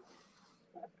has it.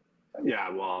 Yeah,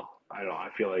 well, I don't know. I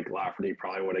feel like Lafferty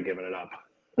probably would have given it up.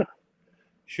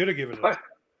 Should have given it up.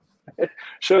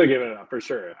 Should have given it up for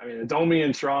sure. I mean, Domi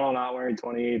in Toronto not wearing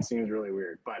 28 seems really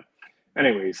weird. But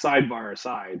anyway, sidebar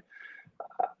aside,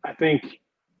 I think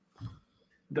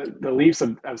the Leafs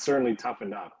have certainly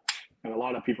toughened up, and a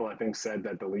lot of people I think said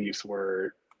that the Leafs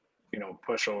were,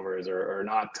 pushovers or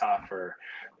not tough, or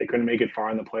they couldn't make it far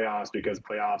in the playoffs because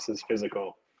playoffs is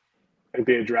physical. I think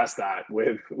they addressed that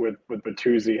with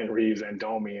Bertuzzi and Reeves and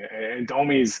Domi. And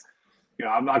Domi's,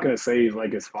 I'm not going to say he's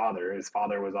like his father. His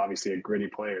father was obviously a gritty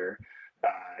player,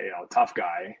 tough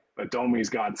guy. But Domi's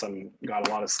got a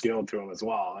lot of skill to him as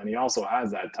well, and he also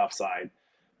has that tough side.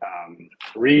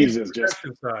 Reeves is just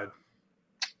side.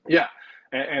 Yeah,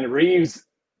 and Reeves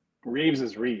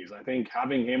is Reeves. I think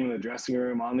having him in the dressing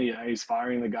room, on the ice,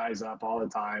 firing the guys up all the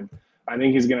time, I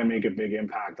think he's going to make a big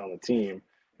impact on the team.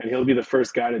 And he'll be the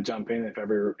first guy to jump in if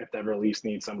ever Leafs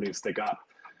need somebody to stick up.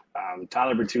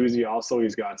 Tyler Bertuzzi also,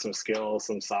 he's got some skill,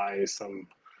 some size,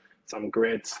 some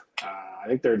grit. I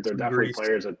think they're definitely grease.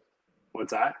 Players that.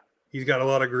 What's that? He's got a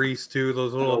lot of grease too.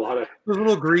 Those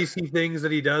little greasy things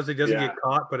that he does. He doesn't get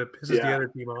caught, but it pisses the other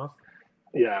team off.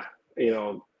 Yeah, kind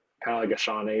of like a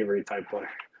Sean Avery type player.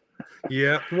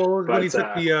 Yeah. Well, when he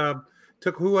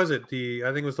took who was it?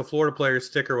 I think it was the Florida player's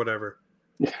stick or whatever.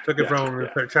 Took it from him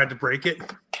and tried to break it.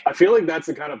 I feel like that's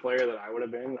the kind of player that I would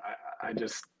have been. I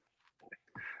just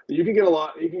you can get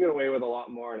away with a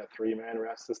lot more in a 3-man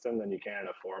rest system than you can in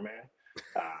a 4-man.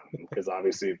 Because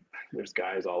obviously there's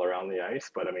guys all around the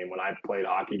ice. But I mean, when I played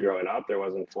hockey growing up, there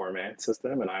wasn't a 4-man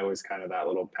system, and I was kind of that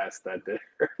little pest that did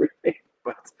everything.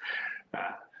 But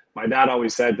my dad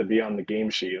always said to be on the game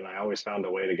sheet, and I always found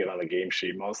a way to get on the game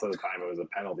sheet. Most of the time it was a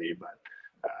penalty, but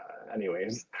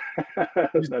anyways.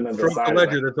 Then the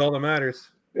ledger, that's all that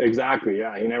matters. Exactly,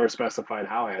 yeah. He never specified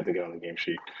how I had to get on the game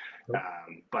sheet. Nope.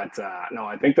 No,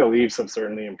 I think the Leafs have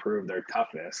certainly improved their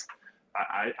toughness.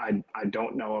 I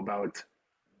don't know about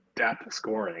depth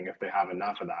scoring, if they have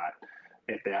enough of that.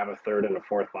 If they have a third and a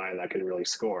fourth line that can really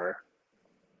score.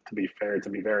 To be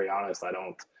very honest, I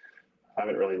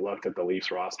haven't really looked at the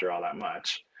Leafs roster all that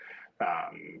much. I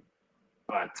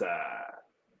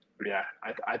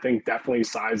think definitely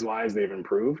size-wise they've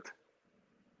improved,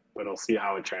 but I'll see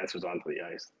how it transfers onto the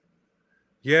ice.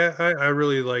 Yeah, I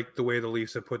really like the way the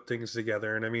Leafs have put things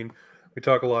together. And I mean, we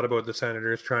talk a lot about the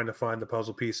Senators trying to find the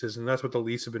puzzle pieces, and that's what the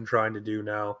Leafs have been trying to do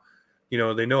now.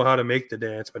 They know how to make the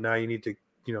dance, but now you need to,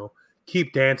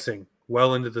 keep dancing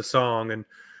well into the song. And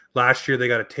last year they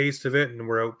got a taste of it and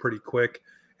were out pretty quick.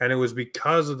 And it was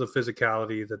because of the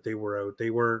physicality that they were out.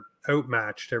 They weren't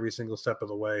outmatched every single step of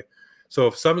the way. So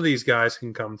if some of these guys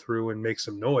can come through and make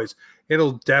some noise,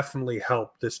 it'll definitely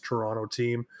help this Toronto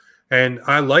team. And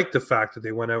I like the fact that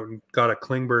they went out and got a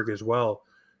Klingberg as well.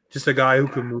 Just a guy who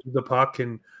can move the puck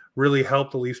and really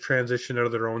help the Leafs transition out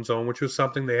of their own zone, which was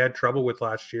something they had trouble with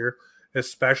last year,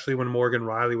 especially when Morgan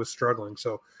Riley was struggling.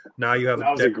 So now you have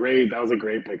that was a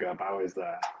great pickup. I was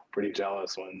pretty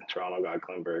jealous when Toronto got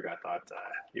Klingberg. I thought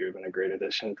you would have been a great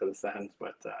addition to the Sens,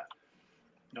 but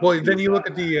then you look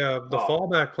at the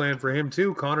fallback plan for him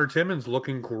too. Connor Timmins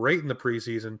looking great in the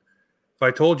preseason. If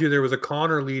I told you there was a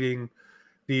Connor leading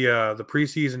the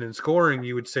preseason in scoring,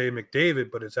 you would say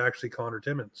McDavid, but it's actually Connor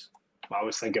Timmins. I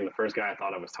was thinking the first guy I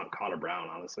thought of was Connor Brown,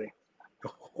 honestly.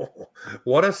 Oh,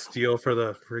 what a steal for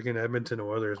the freaking Edmonton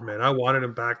Oilers, man. I wanted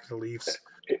him back to the Leafs.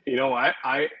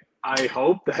 I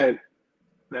hope that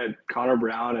Connor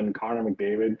Brown and Connor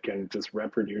McDavid can just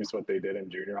reproduce what they did in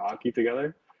junior hockey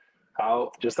together.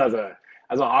 Just as a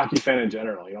hockey fan in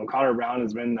general, Connor Brown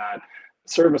has been that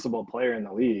serviceable player in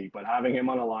the league, but having him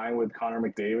on a line with Connor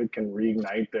McDavid can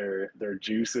reignite their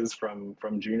juices from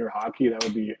junior hockey. That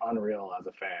would be unreal as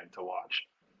a fan to watch.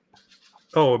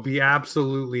 Oh, it'd be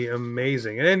absolutely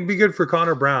amazing. And it'd be good for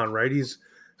Connor Brown, right? He's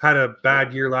had a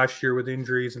bad year last year with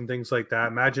injuries and things like that.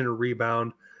 Imagine a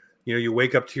rebound. You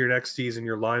wake up to your next season,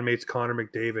 your line mate's Connor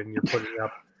McDavid, and you're putting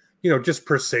up, just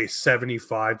per se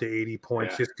 75 to 80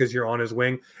 points just because you're on his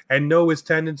wing and know his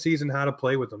tendencies and how to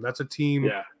play with him. That's a team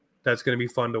that's going to be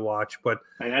fun to watch.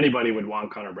 And anybody would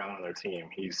want Connor Brown on their team.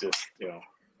 He's just, an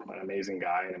amazing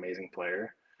guy, an amazing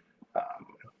player.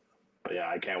 But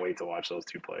I can't wait to watch those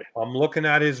two play. I'm looking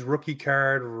at his rookie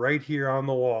card right here on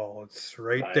the wall. It's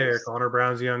right there. Connor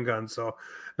Brown's young gun. So,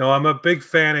 no, I'm a big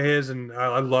fan of his, and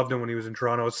I loved him when he was in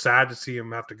Toronto. It's sad to see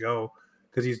him have to go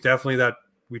because he's definitely that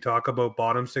we talk about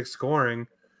bottom six scoring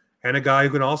and a guy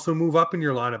who can also move up in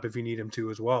your lineup if you need him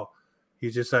to as well.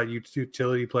 He's just that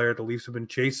utility player the Leafs have been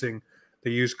chasing.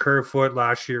 They used curve foot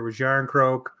last year with Jaron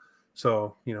Croak.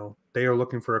 So, they are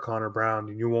looking for a Connor Brown,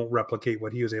 and you won't replicate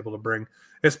what he was able to bring,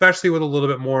 especially with a little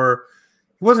bit more.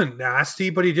 He wasn't nasty,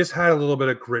 but he just had a little bit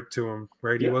of grit to him,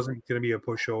 right? Yeah. He wasn't going to be a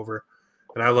pushover,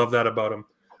 and I love that about him.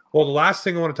 Well, the last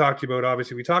thing I want to talk to you about,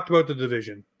 obviously, we talked about the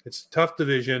division. It's a tough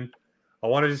division. I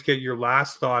want to just get your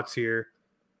last thoughts here.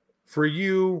 For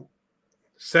you,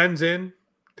 Sens in,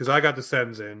 because I got the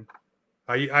Sens in.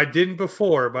 I didn't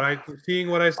before, but seeing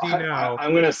what I see now.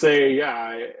 I'm going to say,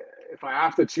 if I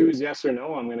have to choose yes or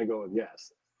no, I'm going to go with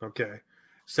yes. Okay.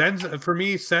 Sens, for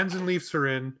me, Sens and Leafs are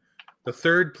in. The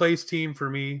third place team for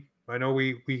me, I know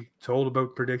we told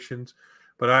about predictions,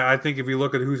 but I think if you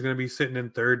look at who's going to be sitting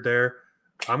in third there,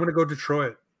 I'm going to go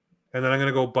Detroit. And then I'm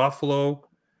going to go Buffalo.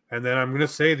 And then I'm going to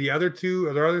say the other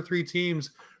three teams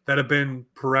that have been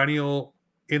perennial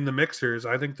in the mixers,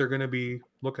 I think they're going to be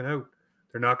looking out.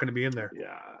 They're not going to be in there.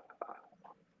 Yeah.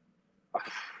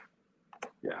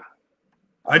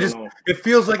 It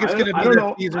feels like it's going to be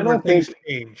that season where things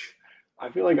change. I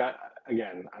feel like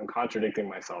I'm contradicting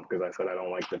myself because I said I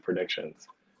don't like the predictions,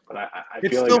 but I it's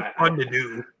feel still like fun to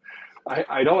do.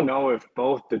 I don't know if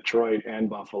both Detroit and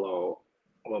Buffalo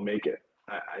will make it.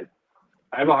 I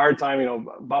have a hard time.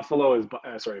 Boston is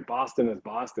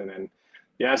Boston, and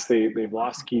yes, they've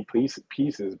lost key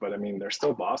pieces, but I mean they're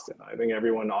still Boston. I think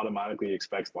everyone automatically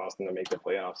expects Boston to make the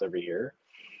playoffs every year.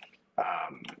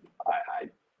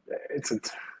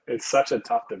 It's such a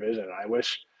tough division.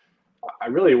 I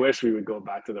really wish we would go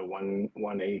back to the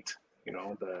 1-8.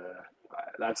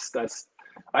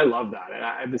 I love that, and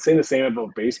I've been saying the same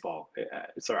about baseball.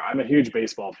 I'm a huge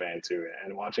baseball fan too,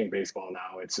 and watching baseball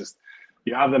now, it's just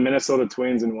you have the Minnesota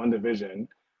Twins in one division,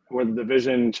 who are the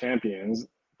division champions,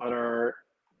 but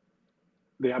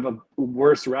they have a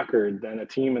worse record than a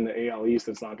team in the AL East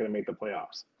that's not going to make the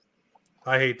playoffs.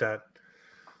 I hate that.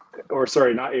 Or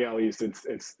sorry, not AL East. It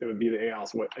would be the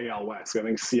AL West. I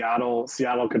think Seattle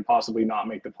could possibly not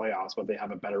make the playoffs, but they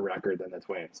have a better record than the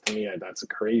Twins. To me, that's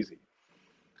crazy.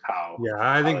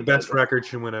 I think best record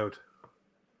should win out.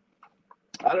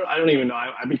 I don't even know.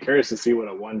 I'd be curious to see what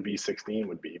a 1v16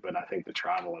 would be, but I think the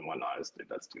travel and whatnot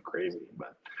that's too crazy.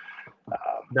 But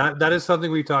that is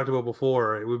something we talked about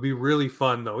before. It would be really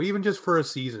fun though, even just for a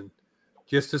season,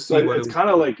 just to see what it's kind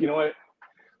of like, what.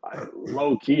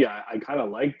 Low key, I kind of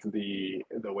liked the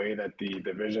way that the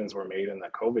divisions were made in the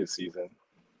COVID season,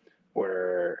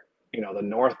 where the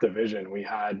North Division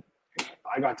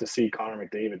I got to see Connor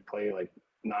McDavid play like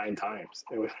 9 times.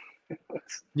 It was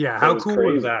how cool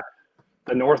crazy. Was that?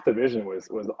 The North Division was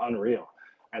unreal,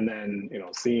 and then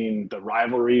seeing the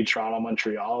rivalry Toronto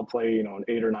Montreal play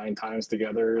 8 or 9 times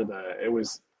together. It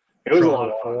was a lot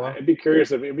of fun. It'd be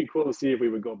cool to see if we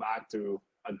would go back to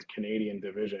a Canadian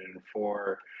division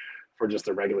for just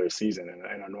a regular season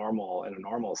and a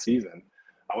normal season.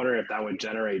 I wonder if that would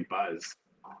generate buzz.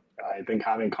 I think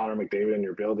having Connor McDavid in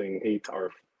your building 8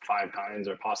 or 5 times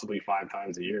or possibly 5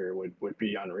 times a year would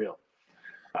be unreal.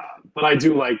 But I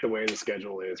do like the way the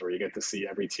schedule is, where you get to see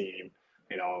every team.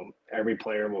 Every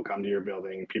player will come to your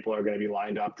building. People are going to be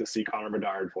lined up to see Connor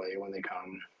Bedard play when they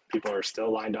come. People are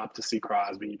still lined up to see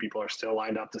Crosby. People are still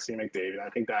lined up to see McDavid. I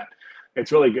think that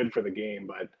it's really good for the game,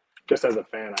 but just as a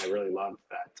fan, I really loved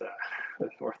that the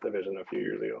North Division a few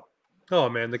years ago. Oh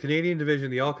man, the Canadian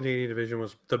division, the All Canadian division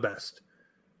was the best.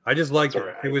 I just liked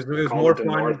it. It was more fun.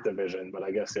 North Division, but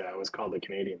I guess it was called the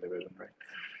Canadian division, right?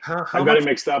 I got it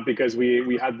mixed up because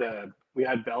we had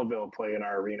Belleville play in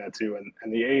our arena too,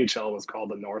 and the AHL was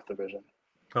called the North Division.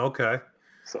 Okay.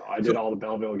 So I did all the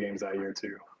Belleville games that year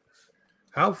too.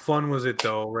 How fun was it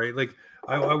though, right? Like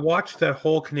I watched that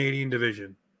whole Canadian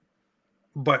division,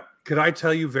 but could I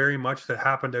tell you very much that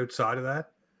happened outside of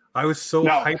that? I was so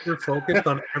hyper focused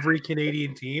on every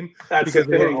Canadian team because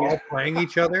they were all playing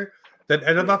each other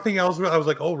and nothing else. I was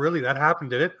like, oh, really? That happened,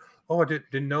 did it? Oh, I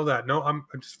didn't know that. No, I'm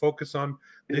just focused on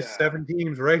these 7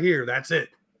 teams right here. That's it.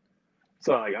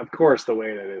 So, of course, the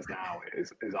way that it is now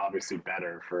is obviously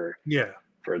better for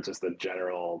just the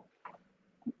general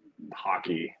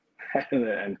hockey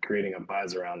and creating a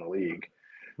buzz around the league.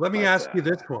 Let me ask you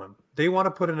this one. They want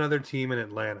to put another team in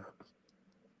Atlanta.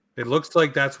 It looks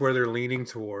like that's where they're leaning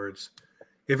towards.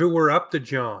 If it were up to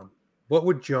John, what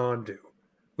would John do?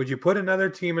 Would you put another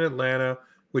team in Atlanta?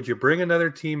 Would you bring another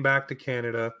team back to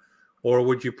Canada? Or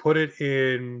would you put it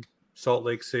in Salt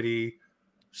Lake City,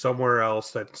 somewhere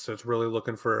else that's really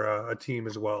looking for a team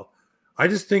as well? I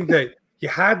just think that you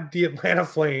had the Atlanta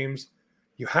Flames,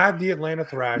 you had the Atlanta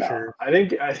Thrashers. No, I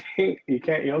think you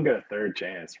don't get a third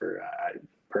chance for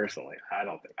personally.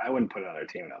 I wouldn't put another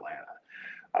team in Atlanta.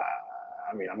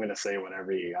 I mean, I'm going to say what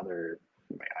every other,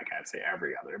 I can't say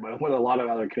every other, but what a lot of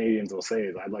other Canadians will say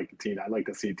is I'd like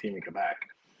to see a team in Quebec.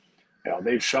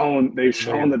 They've shown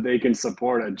that they can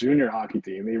support a junior hockey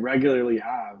team. They regularly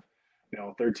have,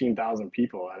 13,000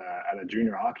 people at a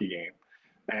junior hockey game.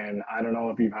 And I don't know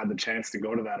if you've had the chance to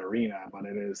go to that arena, but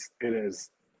it is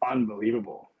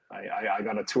unbelievable. I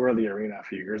got a tour of the arena a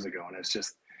few years ago, and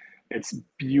it's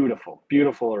beautiful,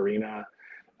 beautiful arena.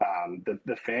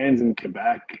 The fans in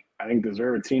Quebec, I think,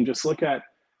 deserve a team. Just look at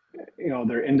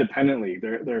they're independently.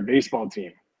 They're a baseball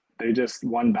team. They just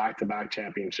won back-to-back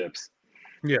championships.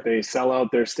 Yeah. They sell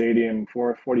out their stadium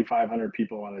for 4,500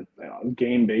 people on a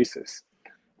game basis.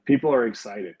 People are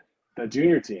excited. The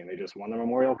junior team, they just won the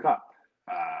Memorial Cup.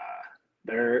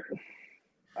 I'm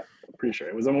pretty sure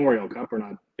it was a Memorial Cup or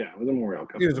not. Yeah, it was a Memorial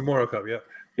Cup. It was a Memorial Cup, yeah.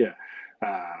 Yeah.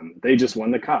 They just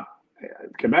won the cup.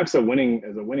 Quebec's a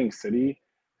winning city.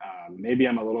 Maybe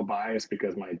I'm a little biased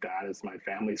because my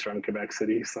family's from Quebec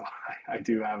City, so I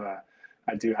do have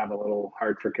a little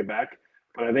heart for Quebec.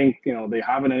 But I think they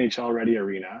have an NHL ready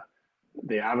arena.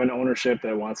 They have an ownership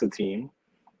that wants a team.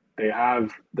 They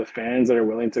have the fans that are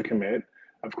willing to commit.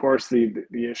 Of course, the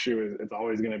issue is it's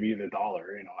always going to be the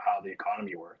dollar. How the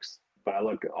economy works. But I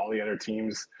look, all the other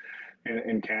teams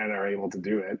in Canada are able to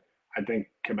do it. I think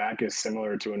Quebec is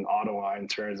similar to an Ottawa in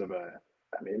terms of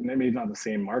maybe not the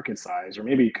same market size, or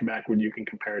maybe Quebec you can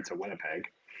compare it to Winnipeg.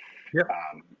 Yeah.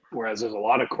 Whereas there's a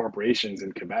lot of corporations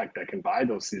in Quebec that can buy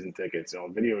those season tickets,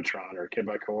 Videotron or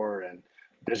Quebecor and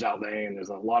Desjardins, and there's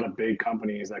a lot of big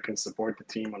companies that can support the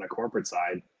team on a corporate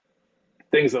side.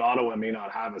 Things that Ottawa may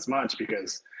not have as much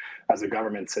because as a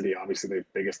government city, obviously the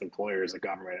biggest employer is the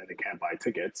government and they can't buy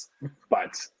tickets.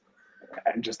 But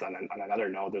and just on another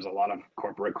note, there's a lot of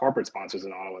corporate sponsors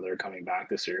in Ottawa that are coming back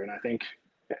this year. And I think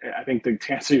to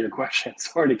answer your question,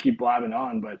 sorry to keep blabbing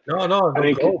on, but no,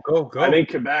 go. I think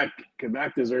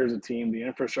Quebec deserves a team. The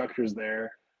infrastructure is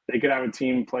there. They could have a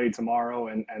team play tomorrow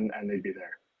and they'd be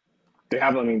there. They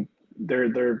have,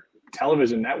 their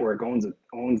television network owns the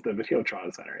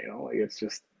Videotron Center. It's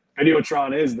just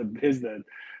Videotron is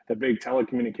the big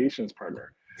telecommunications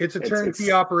partner. It's a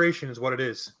turnkey operation, is what it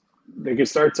is. They could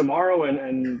start tomorrow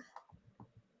and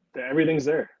everything's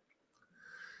there.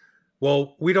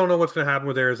 Well, we don't know what's going to happen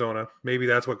with Arizona. Maybe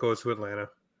that's what goes to Atlanta.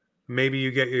 Maybe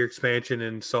you get your expansion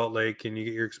in Salt Lake and you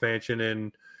get your expansion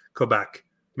in Quebec.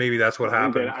 Maybe that's what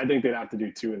happened. I think they'd have to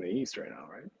do 2 in the East right now,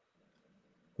 right?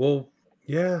 Well,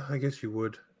 yeah, I guess you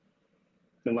would.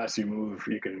 Unless you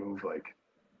can move like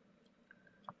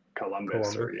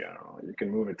Columbus. Or you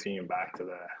can move a team back to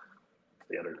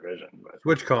the other division. But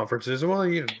switch conferences. Well,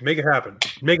 make it happen.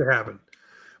 Make it happen.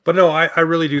 But no, I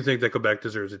really do think that Quebec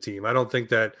deserves a team. I don't think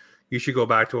that you should go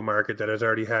back to a market that has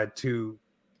already had 2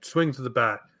 swings to the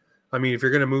bat. I mean, if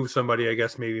you're going to move somebody, I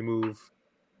guess maybe move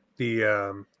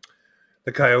the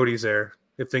Coyotes there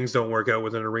if things don't work out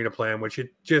with an arena plan, which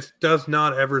it just does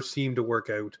not ever seem to work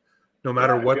out, no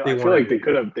matter what they want. I feel like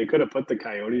they could have put the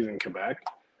Coyotes in Quebec,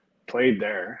 played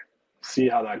there, see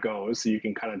how that goes, so you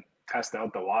can kind of test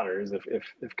out the waters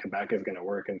if Quebec is going to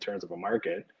work in terms of a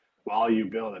market while you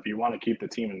build. If you want to keep the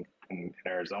team in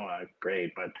Arizona,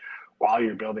 great, but while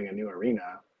you're building a new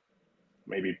arena,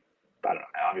 maybe, I don't know,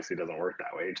 obviously it doesn't work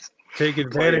that way. Just take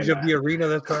advantage of the arena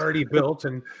that's already built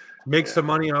and make some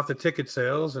money off the ticket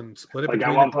sales and split it. Like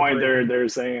at one point they're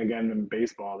saying again in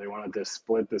baseball, they wanted to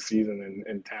split the season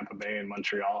in Tampa Bay and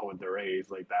Montreal with the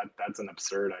Rays. Like that's an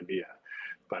absurd idea.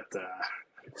 But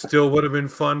it still would have been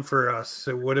fun for us.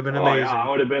 It would have been amazing. Yeah, I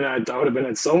would have been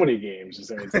at so many games.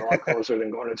 It's a lot closer than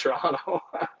going to Toronto.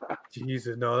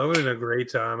 Jesus, no, that would have been a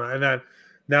great time. And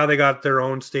now they got their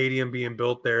own stadium being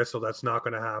built there, so that's not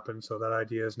going to happen. So that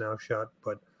idea is now shut.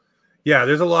 But yeah,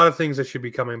 there's a lot of things that should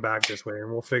be coming back this way,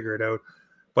 and we'll figure it out.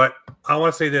 But I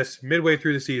want to say this, midway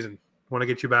through the season, I want to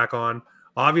get you back on.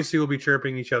 Obviously, we'll be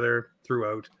chirping each other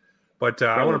throughout. But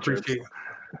I want to appreciate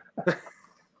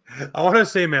I want to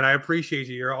say, man, I appreciate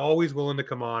you. You're always willing to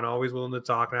come on, always willing to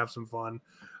talk and have some fun.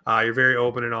 You're very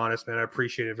open and honest, man. I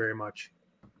appreciate it very much.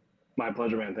 My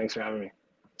pleasure, man. Thanks for having me.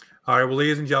 All right, well,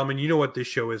 ladies and gentlemen, you know what this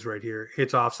show is right here.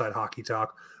 It's Offside Hockey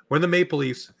Talk, where the Maple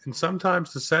Leafs and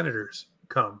sometimes the Senators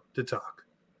come to talk.